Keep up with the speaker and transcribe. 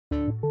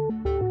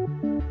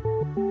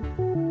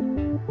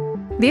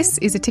This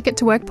is a Ticket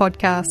to Work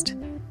podcast.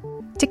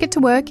 Ticket to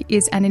Work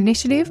is an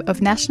initiative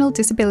of National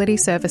Disability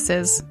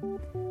Services.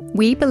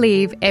 We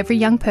believe every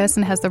young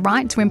person has the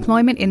right to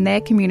employment in their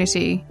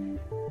community.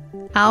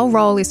 Our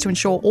role is to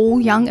ensure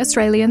all young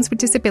Australians with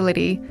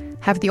disability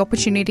have the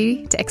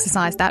opportunity to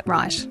exercise that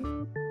right.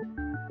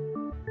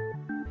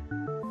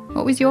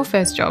 What was your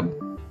first job?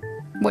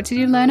 What did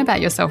you learn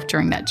about yourself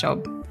during that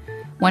job?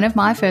 One of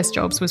my first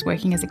jobs was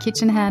working as a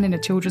kitchen hand in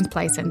a children's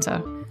play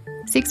centre.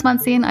 6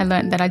 months in, I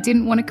learned that I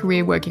didn't want a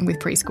career working with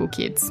preschool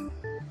kids.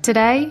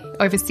 Today,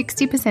 over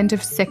 60%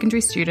 of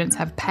secondary students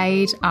have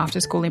paid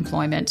after-school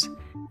employment.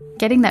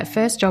 Getting that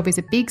first job is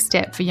a big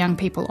step for young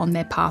people on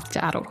their path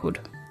to adulthood.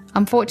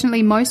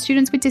 Unfortunately, most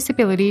students with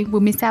disability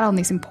will miss out on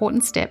this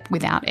important step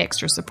without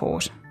extra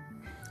support.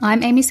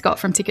 I'm Amy Scott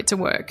from Ticket to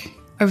Work.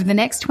 Over the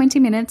next 20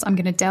 minutes, I'm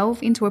going to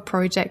delve into a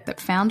project that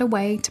found a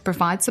way to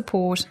provide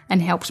support and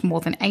helped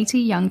more than 80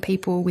 young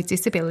people with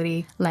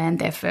disability land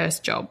their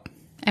first job.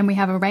 And we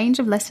have a range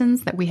of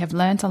lessons that we have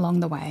learnt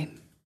along the way.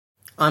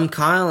 I'm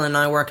Kyle and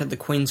I work at the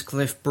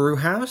Queenscliff Brew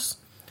House.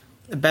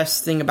 The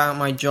best thing about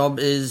my job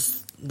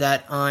is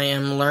that I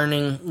am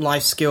learning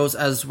life skills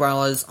as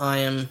well as I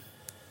am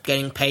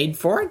getting paid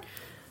for it.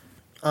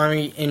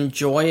 I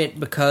enjoy it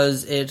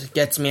because it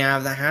gets me out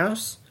of the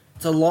house.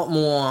 It's a lot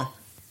more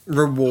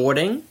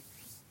rewarding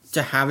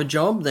to have a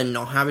job than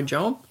not have a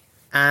job,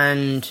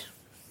 and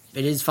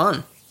it is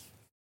fun.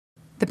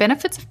 The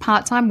benefits of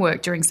part-time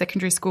work during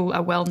secondary school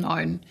are well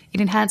known. It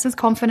enhances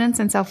confidence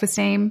and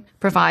self-esteem,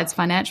 provides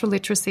financial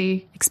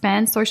literacy,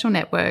 expands social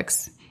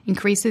networks,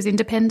 increases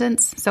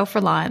independence,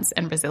 self-reliance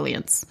and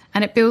resilience,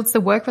 and it builds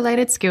the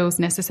work-related skills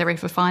necessary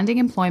for finding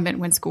employment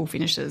when school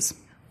finishes.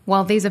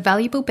 While these are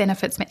valuable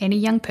benefits for any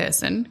young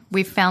person,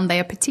 we've found they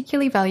are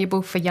particularly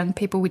valuable for young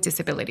people with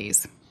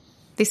disabilities.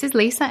 This is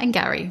Lisa and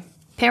Gary,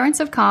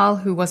 parents of Kyle,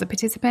 who was a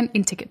participant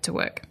in Ticket to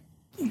Work.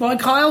 By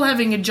Kyle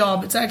having a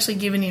job, it's actually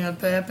given him a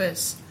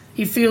purpose.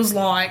 He feels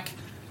like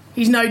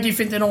he's no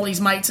different than all his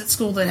mates at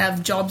school that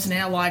have jobs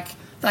now. Like,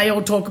 they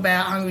all talk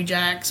about Hungry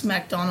Jack's,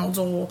 McDonald's,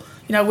 or,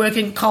 work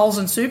in Coles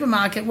and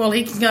supermarket. Well,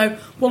 he can go,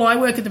 well, I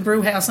work at the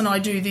brew house and I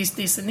do this,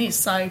 this and this.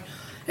 So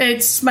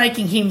it's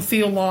making him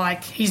feel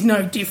like he's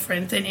no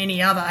different than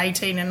any other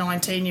 18 and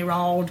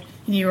 19-year-old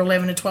in year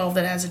 11 or 12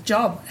 that has a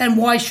job. And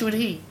why should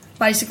he?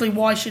 Basically,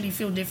 why should he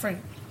feel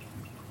different?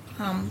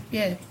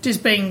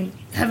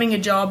 Having a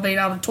job, being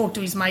able to talk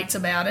to his mates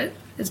about it,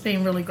 it's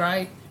been really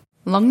great.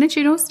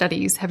 Longitudinal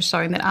studies have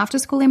shown that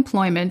after-school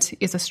employment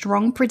is a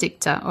strong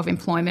predictor of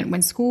employment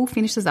when school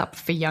finishes up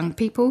for young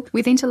people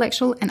with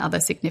intellectual and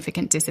other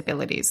significant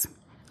disabilities.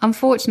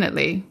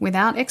 Unfortunately,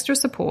 without extra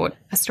support,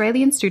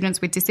 Australian students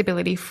with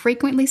disability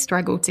frequently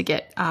struggle to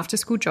get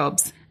after-school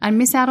jobs and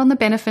miss out on the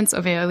benefits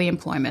of early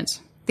employment.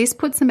 This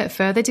puts them at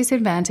further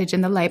disadvantage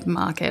in the labour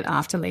market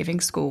after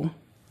leaving school.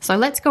 So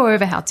let's go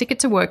over how Ticket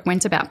to Work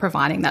went about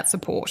providing that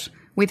support.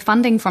 With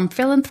funding from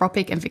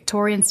philanthropic and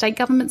Victorian state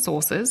government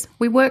sources,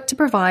 we work to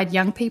provide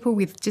young people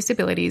with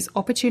disabilities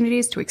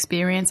opportunities to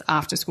experience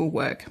after-school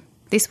work.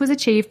 This was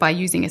achieved by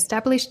using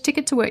established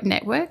Ticket to Work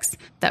networks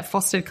that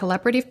fostered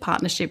collaborative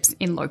partnerships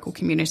in local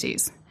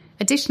communities.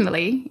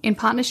 Additionally, in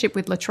partnership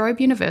with La Trobe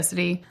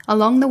University,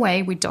 along the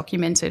way we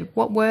documented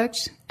what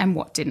worked and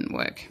what didn't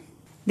work.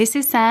 This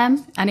is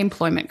Sam, an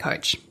employment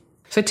coach.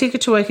 So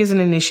Ticket to Work is an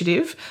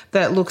initiative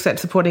that looks at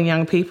supporting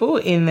young people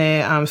in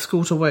their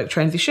school-to-work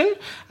transition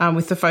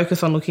with the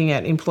focus on looking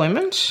at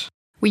employment.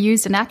 We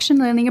used an action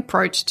learning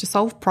approach to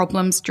solve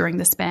problems during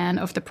the span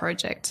of the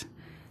project.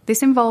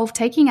 This involved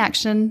taking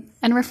action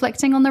and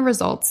reflecting on the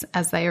results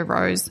as they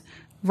arose,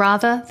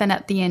 rather than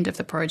at the end of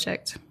the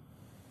project.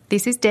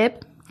 This is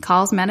Deb,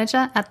 Kyle's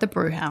manager at the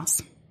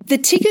Brewhouse. The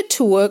Ticket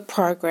to Work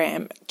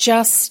program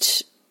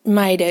just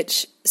made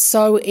it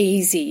so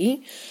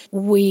easy.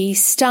 We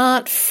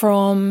start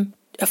from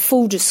a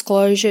full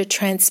disclosure,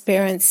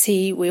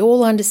 transparency. We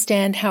all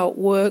understand how it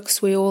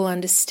works. We all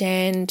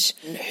understand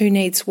who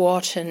needs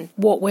what and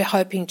what we're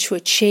hoping to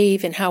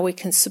achieve and how we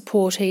can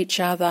support each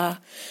other,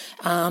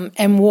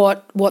 and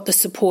what the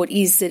support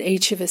is that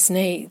each of us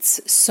needs.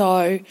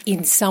 So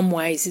in some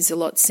ways is a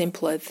lot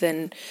simpler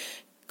than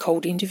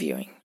cold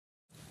interviewing.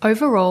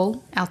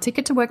 Overall, our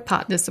Ticket to Work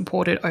partners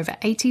supported over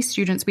 80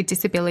 students with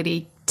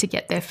disability to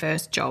get their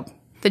first job.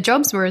 The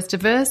jobs were as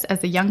diverse as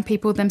the young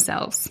people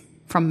themselves,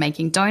 from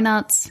making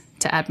donuts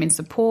to admin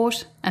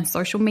support and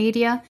social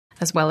media,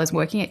 as well as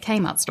working at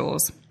Kmart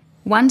stores.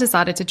 One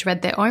decided to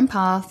tread their own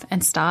path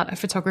and start a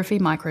photography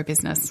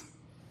micro-business.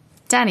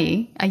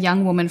 Danny, a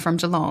young woman from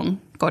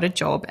Geelong, got a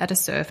job at a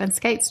surf and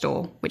skate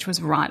store, which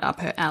was right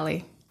up her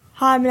alley.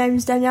 Hi, my name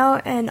is Danielle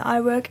and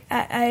I work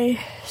at a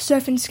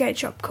surf and skate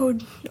shop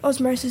called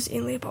Osmosis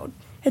in Leopold.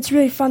 It's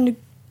really fun to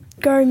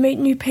go meet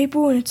new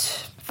people and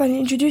it's fun to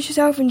introduce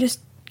yourself and just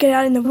get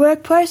out in the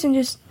workplace and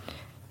just,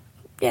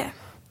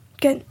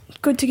 get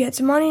good to get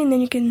some money and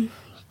then you can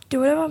do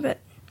whatever, but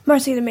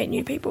mostly to meet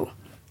new people.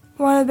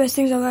 One of the best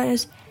things I learned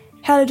is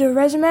how to do a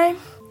resume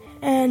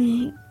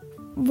and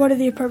what are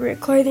the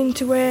appropriate clothing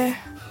to wear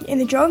in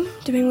the job,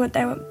 depending on what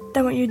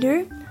they want you to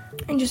do,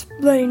 and just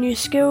learning new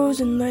skills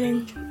and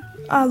learning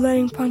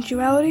learning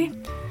punctuality.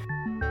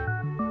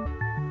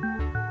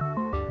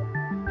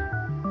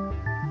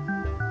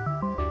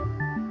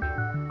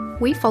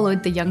 We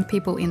followed the young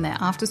people in their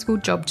after-school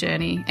job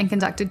journey and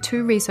conducted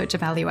 2 research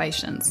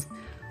evaluations.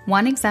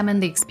 One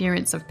examined the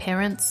experience of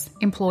parents,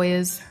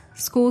 employers,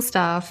 school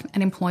staff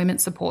and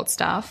employment support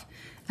staff,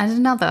 and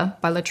another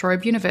by La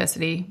Trobe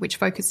University, which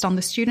focused on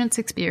the students'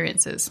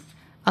 experiences.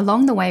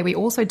 Along the way, we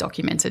also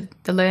documented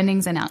the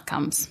learnings and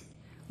outcomes.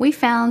 We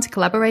found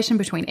collaboration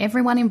between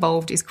everyone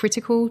involved is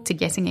critical to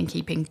getting and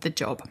keeping the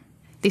job.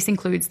 This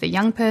includes the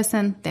young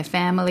person, their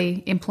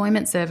family,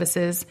 employment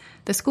services,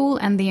 the school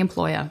and the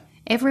employer.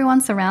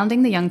 Everyone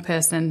surrounding the young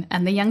person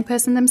and the young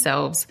person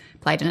themselves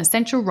played an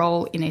essential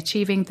role in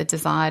achieving the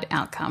desired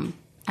outcome,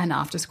 an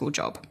after-school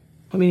job.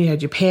 I mean, you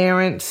had your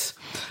parents,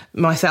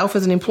 myself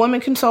as an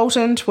employment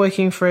consultant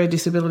working for a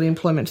disability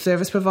employment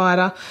service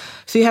provider.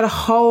 So you had a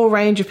whole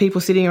range of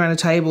people sitting around a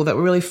table that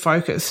were really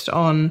focused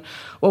on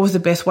what was the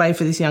best way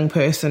for this young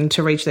person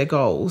to reach their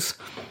goals,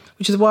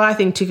 which is why I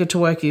think Ticket to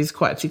Work is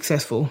quite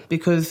successful,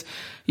 because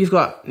you've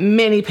got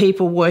many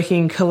people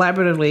working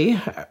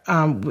collaboratively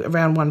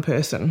around one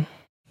person.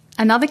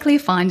 Another clear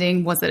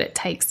finding was that it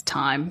takes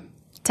time.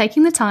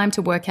 Taking the time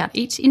to work out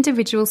each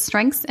individual's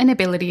strengths and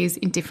abilities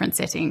in different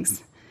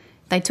settings.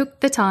 They took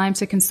the time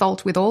to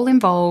consult with all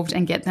involved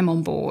and get them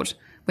on board,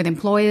 with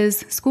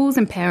employers, schools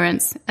and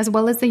parents, as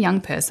well as the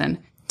young person,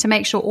 to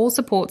make sure all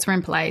supports were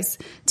in place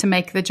to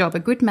make the job a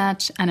good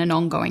match and an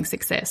ongoing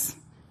success.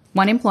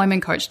 One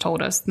employment coach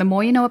told us, the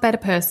more you know about a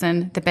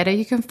person, the better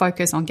you can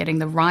focus on getting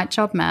the right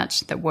job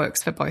match that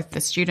works for both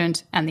the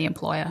student and the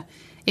employer.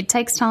 It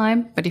takes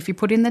time, but if you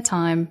put in the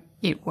time,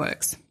 it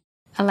works.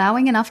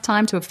 Allowing enough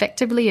time to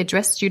effectively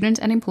address student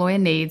and employer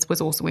needs was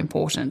also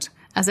important,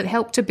 as it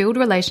helped to build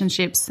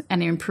relationships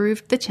and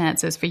improved the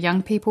chances for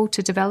young people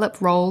to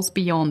develop roles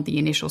beyond the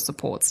initial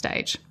support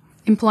stage.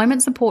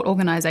 Employment support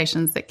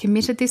organisations that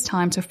committed this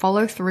time to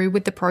follow through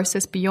with the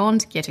process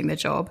beyond getting the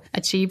job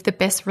achieved the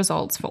best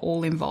results for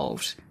all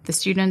involved, the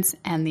students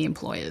and the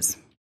employers.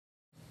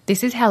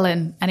 This is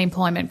Helen, an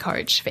employment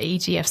coach for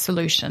EGF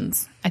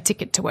Solutions, a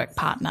Ticket to Work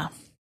partner.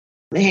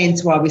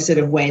 Hence why we sort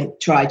of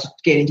tried to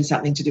get into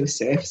something to do with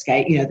surf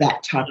skate,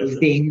 that type of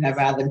thing,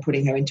 rather than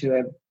putting her into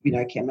a,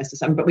 chemist or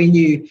something. But we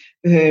knew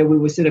for her, we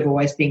were sort of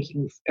always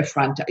thinking a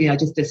front,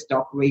 just a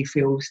stock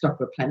refill,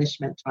 stock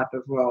replenishment type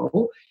of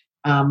role.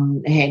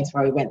 Hence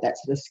why we went that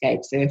sort of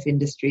skate surf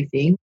industry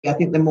thing. I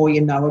think the more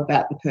you know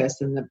about the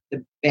person,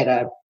 the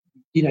better,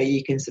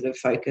 you can sort of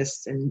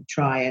focus and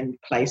try and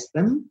place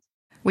them.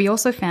 We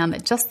also found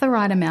that just the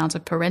right amount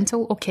of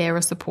parental or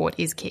carer support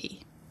is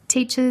key.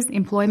 Teachers,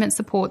 employment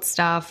support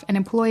staff and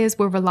employers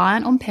were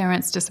reliant on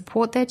parents to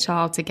support their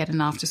child to get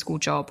an after-school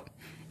job.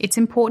 It's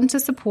important to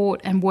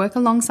support and work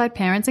alongside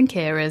parents and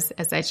carers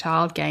as their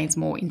child gains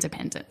more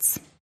independence.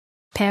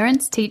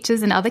 Parents,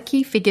 teachers and other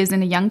key figures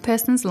in a young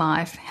person's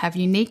life have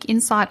unique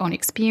insight on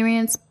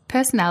experience,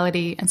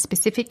 personality and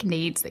specific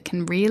needs that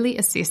can really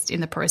assist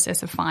in the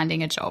process of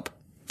finding a job.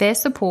 Their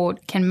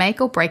support can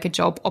make or break a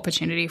job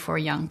opportunity for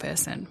a young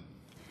person.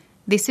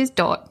 This is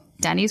Dot,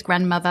 Danny's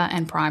grandmother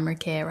and primary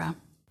carer.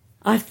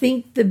 I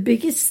think the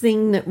biggest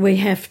thing that we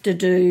have to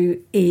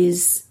do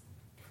is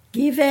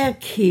give our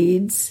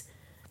kids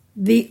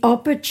the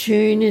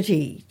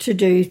opportunity to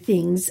do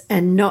things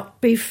and not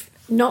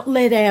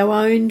let our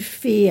own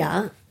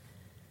fear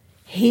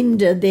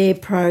hinder their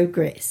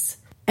progress.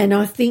 And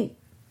I think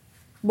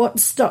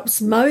what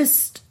stops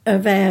most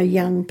of our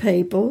young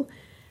people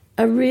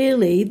are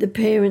really the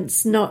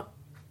parents not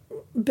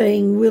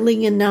being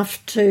willing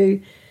enough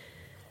to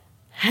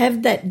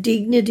have that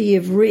dignity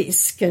of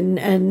risk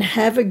and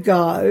have a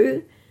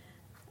go.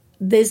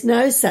 There's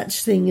no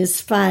such thing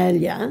as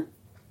failure.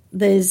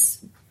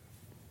 There's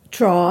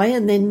try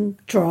and then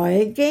try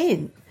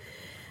again.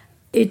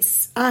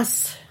 It's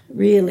us,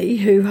 really,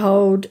 who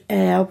hold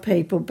our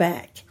people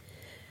back.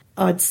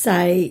 I'd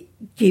say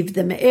give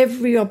them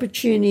every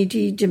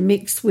opportunity to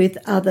mix with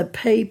other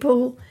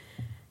people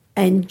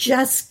and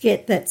just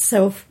get that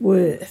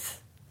self-worth.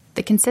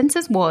 The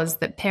consensus was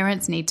that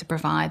parents need to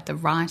provide the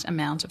right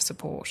amount of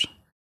support.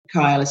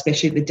 Kyle,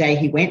 especially the day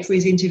he went for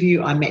his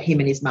interview, I met him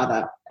and his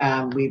mother.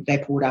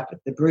 They pulled up at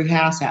the brew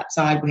house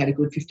outside. We had a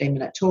good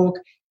 15-minute talk.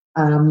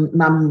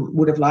 Mum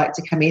would have liked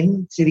to come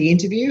in to the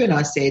interview, and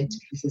I said,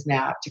 this is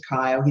now up to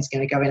Kyle. He's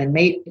going to go in and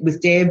meet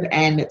with Deb,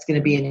 and it's going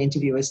to be an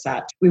interview as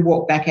such. We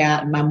walked back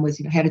out, and Mum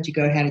was, how did you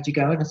go? How did you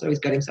go? And I saw he's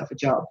got himself a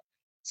job.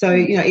 So,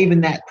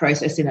 even that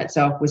process in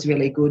itself was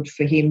really good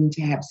for him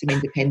to have some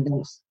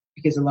independence,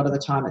 because a lot of the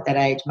time at that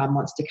age, Mum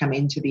wants to come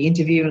into the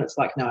interview and it's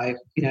like, no,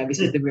 this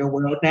is the real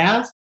world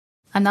now.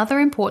 Another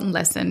important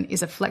lesson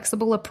is a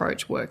flexible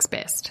approach works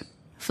best.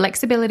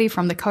 Flexibility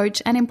from the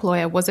coach and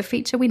employer was a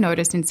feature we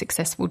noticed in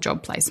successful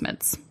job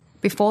placements.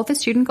 Before the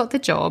student got the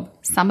job,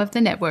 some of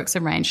the networks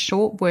arranged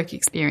short work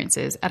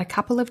experiences at a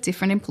couple of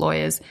different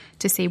employers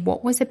to see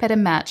what was a better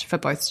match for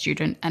both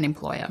student and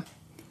employer.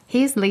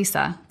 Here's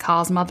Lisa,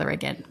 Carl's mother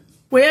again.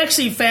 We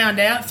actually found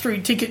out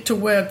through Ticket to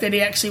Work that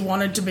he actually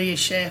wanted to be a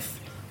chef.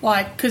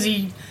 Like, because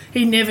he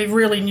never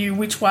really knew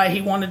which way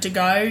he wanted to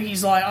go.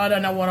 He's like, I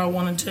don't know what I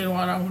want to do,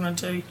 I don't want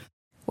to do.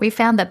 We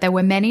found that there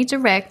were many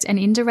direct and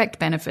indirect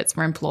benefits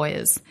for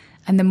employers,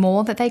 and the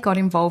more that they got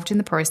involved in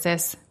the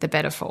process, the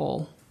better for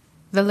all.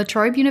 The La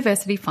Trobe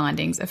University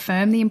findings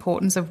affirm the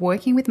importance of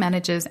working with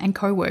managers and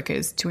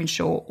co-workers to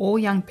ensure all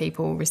young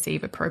people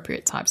receive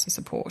appropriate types of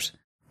support.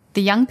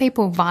 The young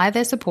people via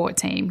their support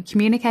team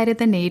communicated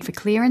the need for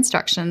clear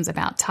instructions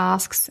about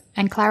tasks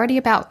and clarity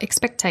about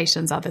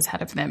expectations others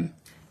had of them.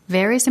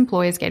 Various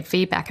employers gave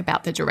feedback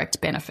about the direct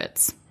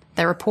benefits.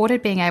 They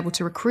reported being able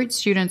to recruit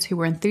students who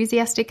were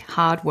enthusiastic,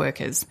 hard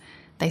workers.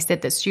 They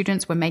said that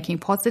students were making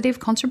positive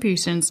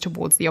contributions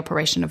towards the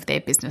operation of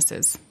their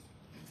businesses.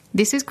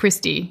 This is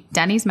Christy,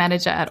 Danny's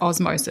manager at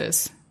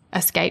Osmosis,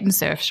 a skate and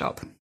surf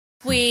shop.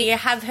 We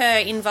have her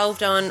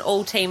involved on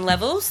all team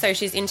levels, so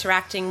she's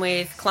interacting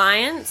with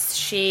clients.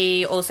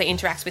 She also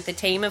interacts with the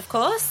team, of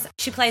course.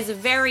 She plays a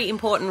very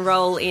important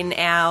role in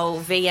our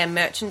VM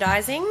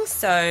merchandising,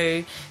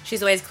 so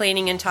she's always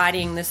cleaning and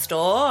tidying the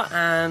store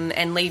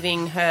and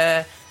leaving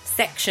her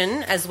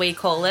section, as we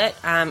call it,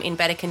 in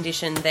better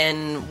condition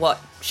than what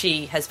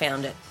she has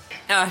found it.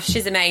 Oh,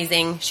 she's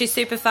amazing. She's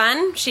super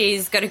fun.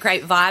 She's got a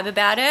great vibe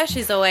about her.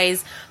 She's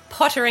always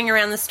pottering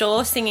around the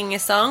store singing a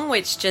song,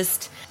 which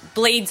just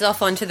bleeds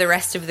off onto the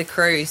rest of the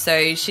crew,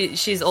 so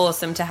she's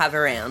awesome to have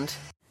around.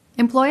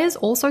 Employers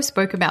also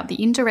spoke about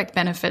the indirect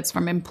benefits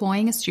from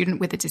employing a student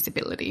with a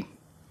disability.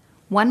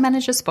 One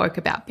manager spoke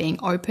about being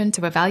open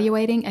to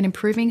evaluating and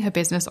improving her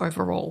business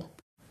overall.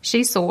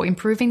 She saw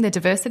improving the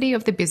diversity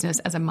of the business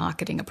as a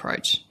marketing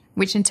approach,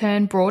 which in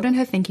turn broadened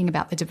her thinking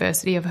about the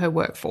diversity of her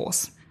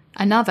workforce.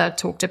 Another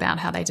talked about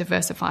how they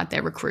diversified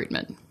their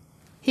recruitment.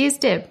 Here's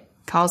Deb,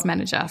 Carl's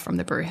manager from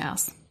the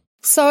Brewhouse.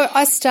 So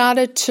I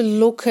started to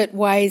look at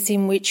ways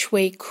in which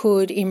we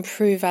could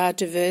improve our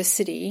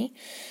diversity,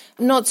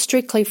 not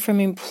strictly from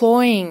an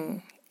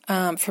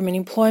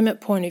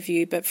employment point of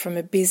view, but from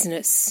a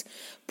business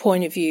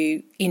point of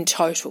view in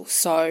total.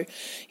 So,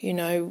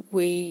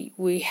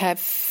 we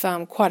have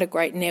quite a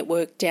great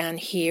network down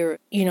here.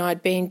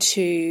 I'd been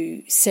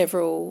to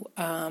several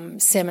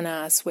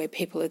seminars where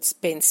people had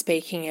been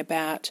speaking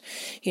about,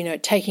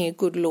 taking a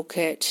good look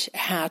at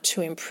how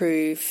to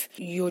improve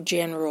your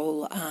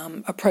general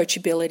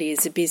approachability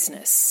as a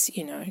business,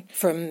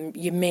 from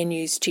your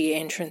menus to your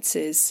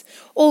entrances,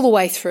 all the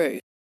way through.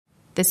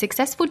 The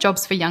successful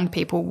jobs for young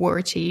people were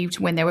achieved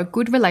when there were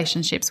good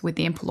relationships with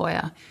the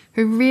employer,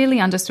 who really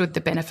understood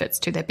the benefits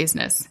to their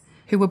business,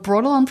 who were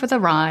brought along for the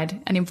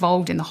ride and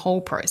involved in the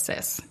whole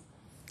process.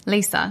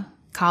 Lisa,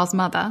 Carl's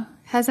mother,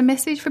 has a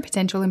message for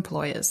potential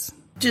employers.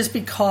 Just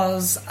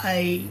because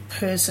a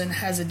person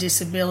has a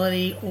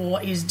disability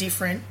or is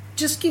different,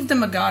 just give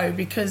them a go,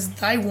 because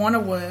they want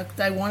to work,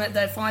 they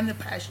find the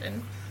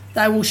passion,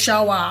 they will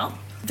show up,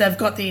 they've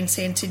got the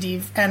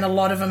incentive, and a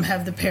lot of them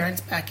have the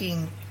parents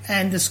backing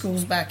and the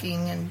school's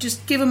backing, and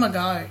just give them a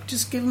go.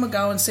 Just give them a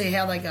go and see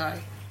how they go.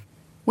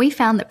 We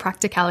found that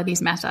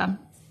practicalities matter.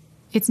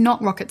 It's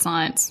not rocket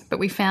science, but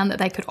we found that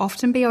they could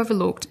often be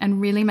overlooked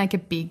and really make a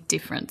big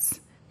difference.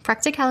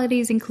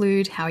 Practicalities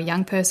include how a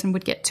young person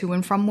would get to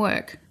and from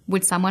work.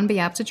 Would someone be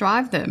able to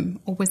drive them,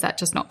 or was that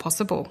just not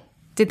possible?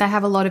 Did they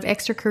have a lot of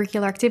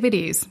extracurricular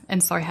activities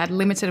and so had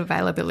limited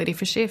availability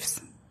for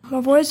shifts?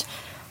 I've always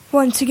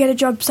wanted to get a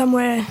job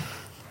somewhere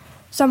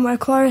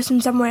close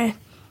and somewhere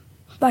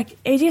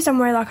easier,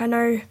 somewhere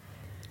I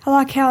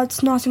like how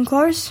it's nice and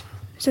close,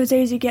 so it's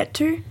easy to get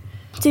to.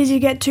 It's easy to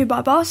get to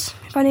by bus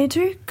if I need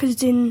to, because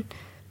it's in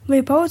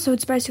Leopold, so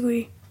it's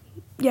basically,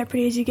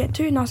 pretty easy to get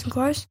to, nice and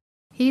close.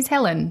 Here's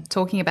Helen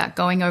talking about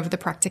going over the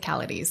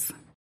practicalities.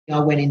 I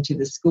went into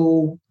the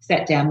school,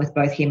 sat down with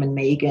both him and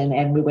Megan,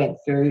 and we went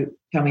through,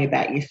 tell me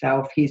about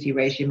yourself, here's your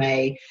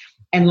resume,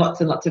 and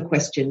lots of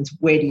questions.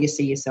 Where do you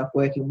see yourself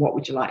working? What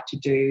would you like to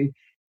do?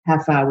 How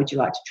far would you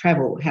like to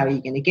travel? How are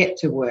you going to get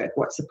to work?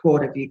 What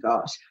support have you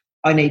got?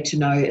 I need to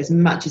know as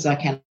much as I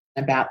can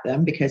about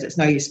them, because it's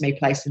no use me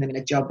placing them in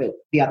a job at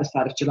the other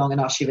side of Geelong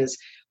and Shivers,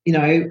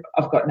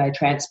 I've got no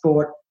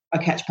transport. I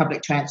catch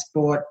public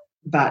transport,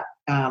 but,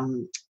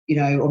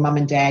 or mum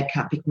and dad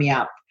can't pick me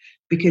up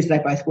because they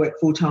both work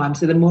full time.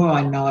 So the more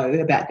I know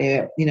about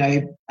their,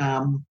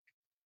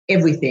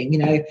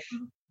 everything,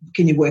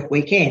 can you work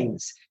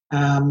weekends?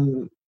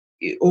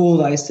 All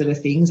those sort of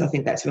things, I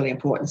think that's really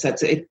important. So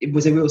it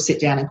was a real sit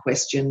down and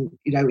question,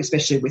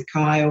 especially with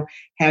Kyle,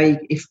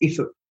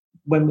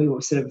 when we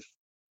were sort of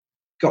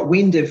got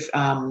wind of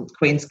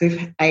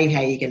Queenscliff, how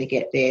are you going to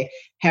get there?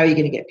 How are you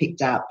going to get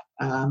picked up?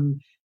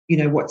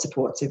 What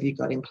supports have you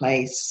got in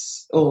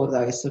place? All of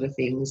those sort of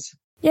things.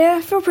 Yeah,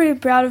 I feel pretty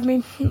proud of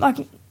me, like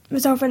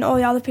myself and all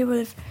the other people that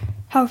have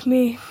helped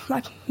me,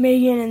 like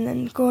Megan and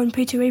then Gordon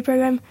P2E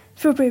program. I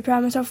feel pretty proud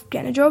of myself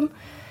getting a job.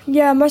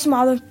 Yeah, most of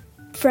my other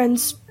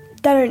friends,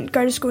 they don't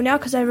go to school now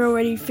because they've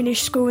already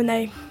finished school and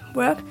they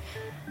work.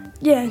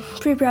 Yeah,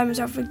 pretty proud of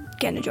myself for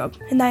getting a job.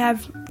 And they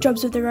have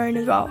jobs of their own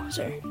as well,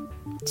 so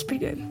it's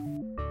pretty good.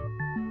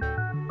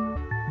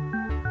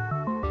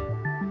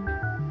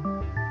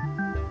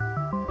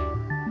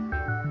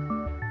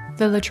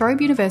 The La Trobe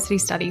University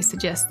study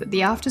suggests that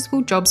the After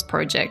School Jobs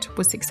project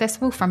was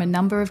successful from a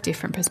number of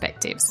different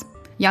perspectives.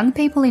 Young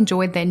people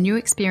enjoyed their new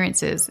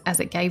experiences as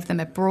it gave them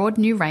a broad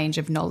new range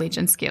of knowledge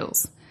and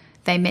skills.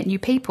 They met new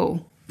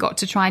people, got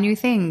to try new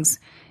things.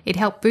 It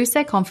helped boost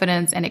their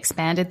confidence and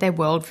expanded their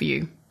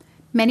worldview.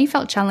 Many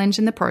felt challenged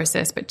in the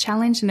process, but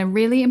challenged in a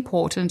really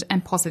important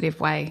and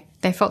positive way.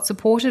 They felt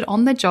supported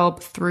on the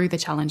job through the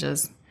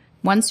challenges.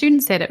 One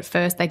student said at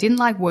first they didn't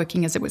like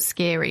working as it was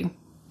scary,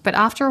 but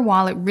after a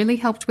while it really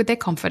helped with their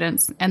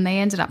confidence and they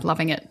ended up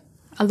loving it.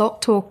 A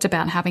lot talked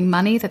about having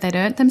money that they'd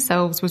earned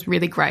themselves was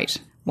really great.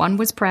 One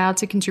was proud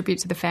to contribute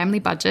to the family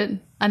budget.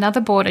 Another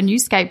bought a new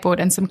skateboard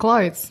and some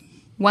clothes.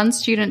 One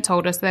student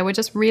told us they were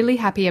just really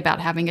happy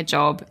about having a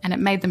job and it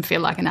made them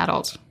feel like an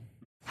adult.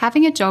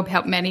 Having a job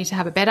helped many to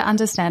have a better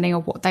understanding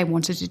of what they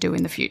wanted to do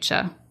in the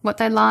future, what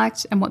they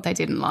liked and what they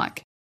didn't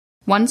like.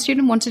 One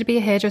student wanted to be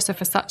a hairdresser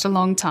for such a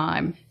long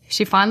time.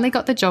 She finally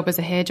got the job as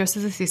a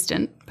hairdresser's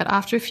assistant, but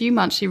after a few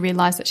months she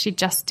realised that she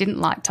just didn't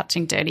like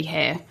touching dirty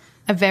hair.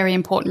 A very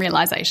important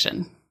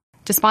realisation.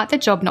 Despite the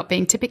job not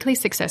being typically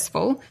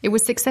successful, it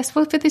was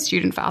successful for the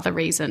student for other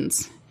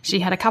reasons. She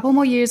had a couple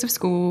more years of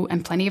school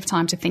and plenty of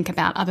time to think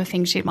about other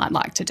things she might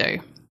like to do.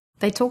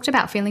 They talked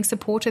about feeling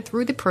supported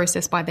through the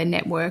process by their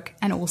network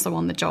and also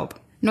on the job.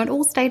 Not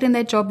all stayed in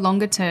their job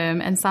longer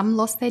term and some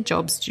lost their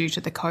jobs due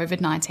to the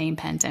COVID-19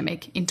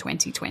 pandemic in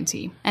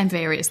 2020 and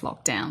various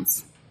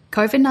lockdowns.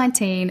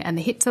 COVID-19 and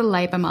the hit to the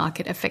labour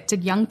market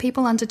affected young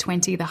people under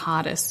 20 the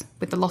hardest,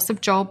 with the loss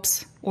of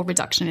jobs or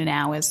reduction in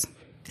hours.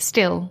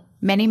 Still,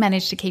 many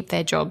managed to keep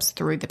their jobs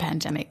through the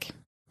pandemic.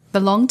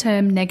 The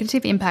long-term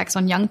negative impacts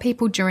on young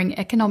people during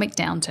economic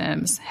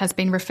downturns has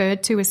been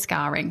referred to as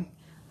scarring.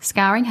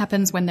 Scarring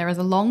happens when there is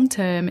a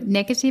long-term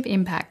negative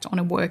impact on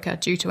a worker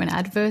due to an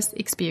adverse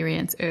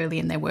experience early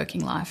in their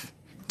working life.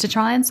 To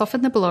try and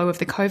soften the blow of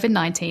the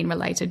COVID-19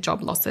 related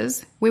job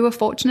losses, we were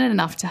fortunate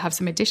enough to have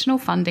some additional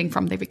funding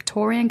from the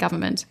Victorian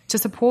government to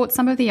support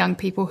some of the young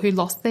people who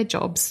lost their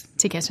jobs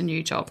to get a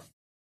new job.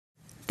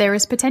 There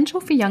is potential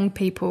for young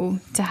people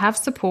to have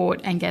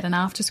support and get an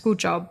after-school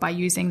job by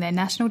using their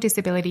National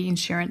Disability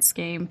Insurance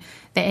Scheme,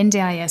 the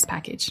NDIS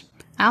package.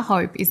 Our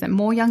hope is that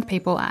more young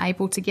people are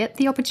able to get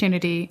the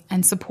opportunity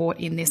and support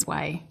in this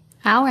way.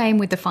 Our aim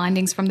with the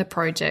findings from the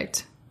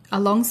project,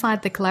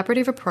 alongside the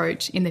collaborative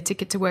approach in the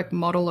Ticket to Work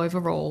model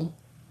overall,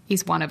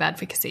 is one of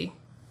advocacy.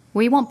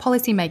 We want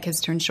policymakers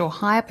to ensure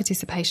higher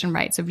participation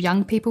rates of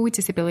young people with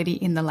disability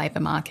in the labour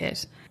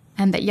market,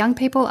 and that young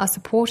people are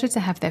supported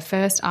to have their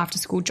first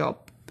after-school job,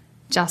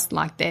 just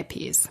like their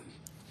peers.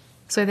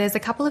 So there's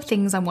a couple of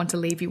things I want to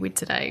leave you with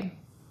today.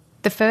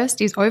 The first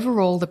is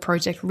overall the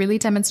project really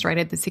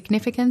demonstrated the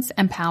significance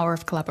and power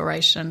of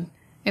collaboration.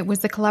 It was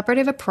the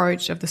collaborative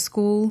approach of the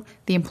school,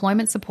 the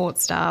employment support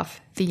staff,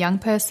 the young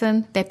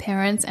person, their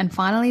parents, and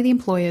finally the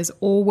employers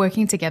all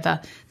working together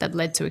that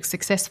led to a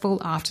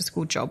successful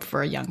after-school job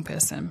for a young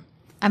person.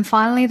 And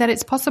finally, that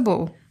it's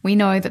possible. We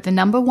know that the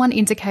number one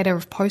indicator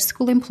of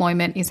post-school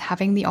employment is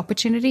having the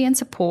opportunity and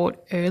support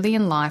early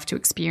in life to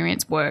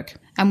experience work.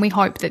 And we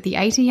hope that the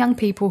 80 young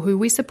people who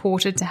we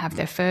supported to have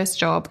their first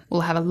job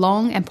will have a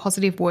long and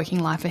positive working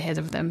life ahead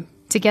of them.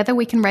 Together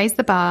we can raise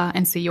the bar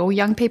and see all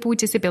young people with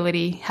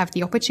disability have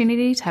the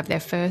opportunity to have their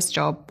first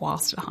job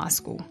whilst at high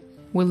school.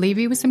 We'll leave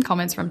you with some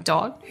comments from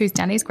Dot, who's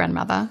Danny's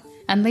grandmother,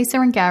 and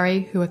Lisa and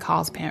Gary, who are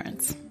Carl's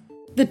parents.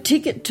 The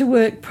Ticket to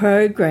Work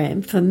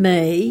program for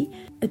me,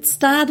 it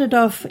started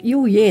off,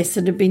 yes,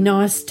 it'd be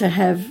nice to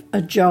have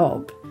a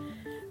job,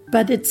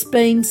 but it's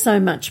been so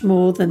much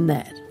more than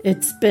that.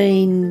 It's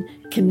been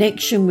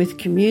connection with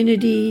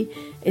community,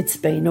 it's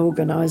been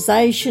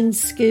organisation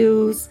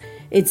skills,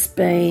 it's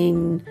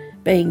been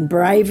being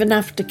brave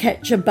enough to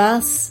catch a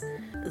bus.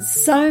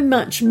 So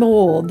much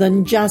more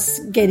than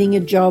just getting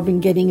a job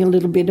and getting a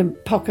little bit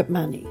of pocket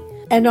money.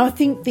 And I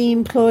think the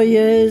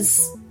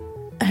employers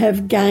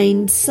have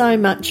gained so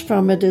much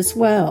from it as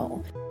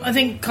well. I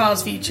think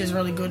Kyle's future is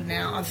really good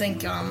now. I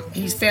think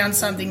he's found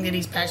something that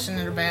he's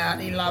passionate about.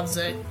 He loves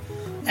it.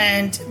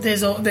 And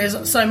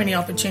there's so many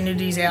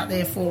opportunities out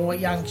there for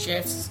young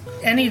chefs.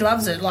 And he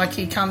loves it. Like,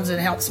 he comes and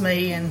helps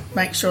me and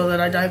makes sure that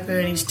I don't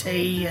burn his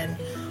tea,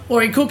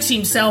 or he cooks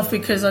himself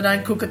because I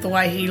don't cook it the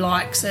way he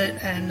likes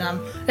it. And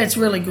it's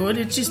really good.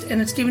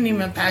 It's given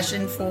him a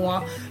passion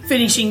for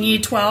finishing year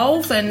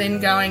 12 and then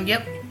going,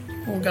 yep,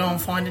 we'll go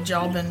and find a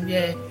job,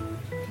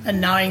 and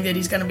knowing that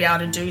he's going to be able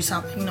to do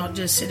something, not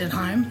just sit at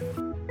home.